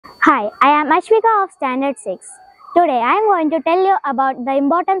Hi, I am Aashwika of Standard 6. Today I am going to tell you about the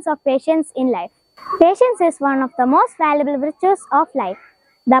importance of patience in life. Patience is one of the most valuable virtues of life.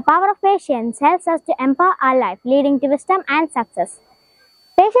 The power of patience helps us to empower our life, leading to wisdom and success.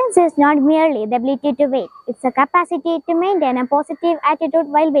 Patience is not merely the ability to wait, it's a capacity to maintain a positive attitude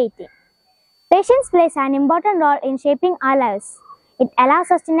while waiting. Patience plays an important role in shaping our lives. It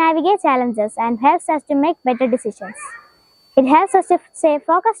allows us to navigate challenges and helps us to make better decisions. It helps us to stay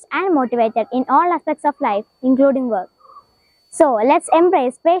focused and motivated in all aspects of life, including work. So, let's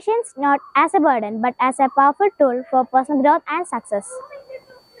embrace patience not as a burden but as a powerful tool for personal growth and success.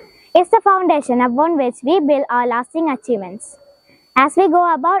 It's the foundation upon which we build our lasting achievements. As we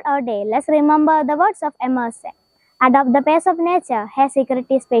go about our day, let's remember the words of Emerson. Adopt the pace of nature, her secret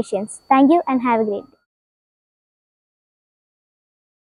is patience. Thank you and have a great day.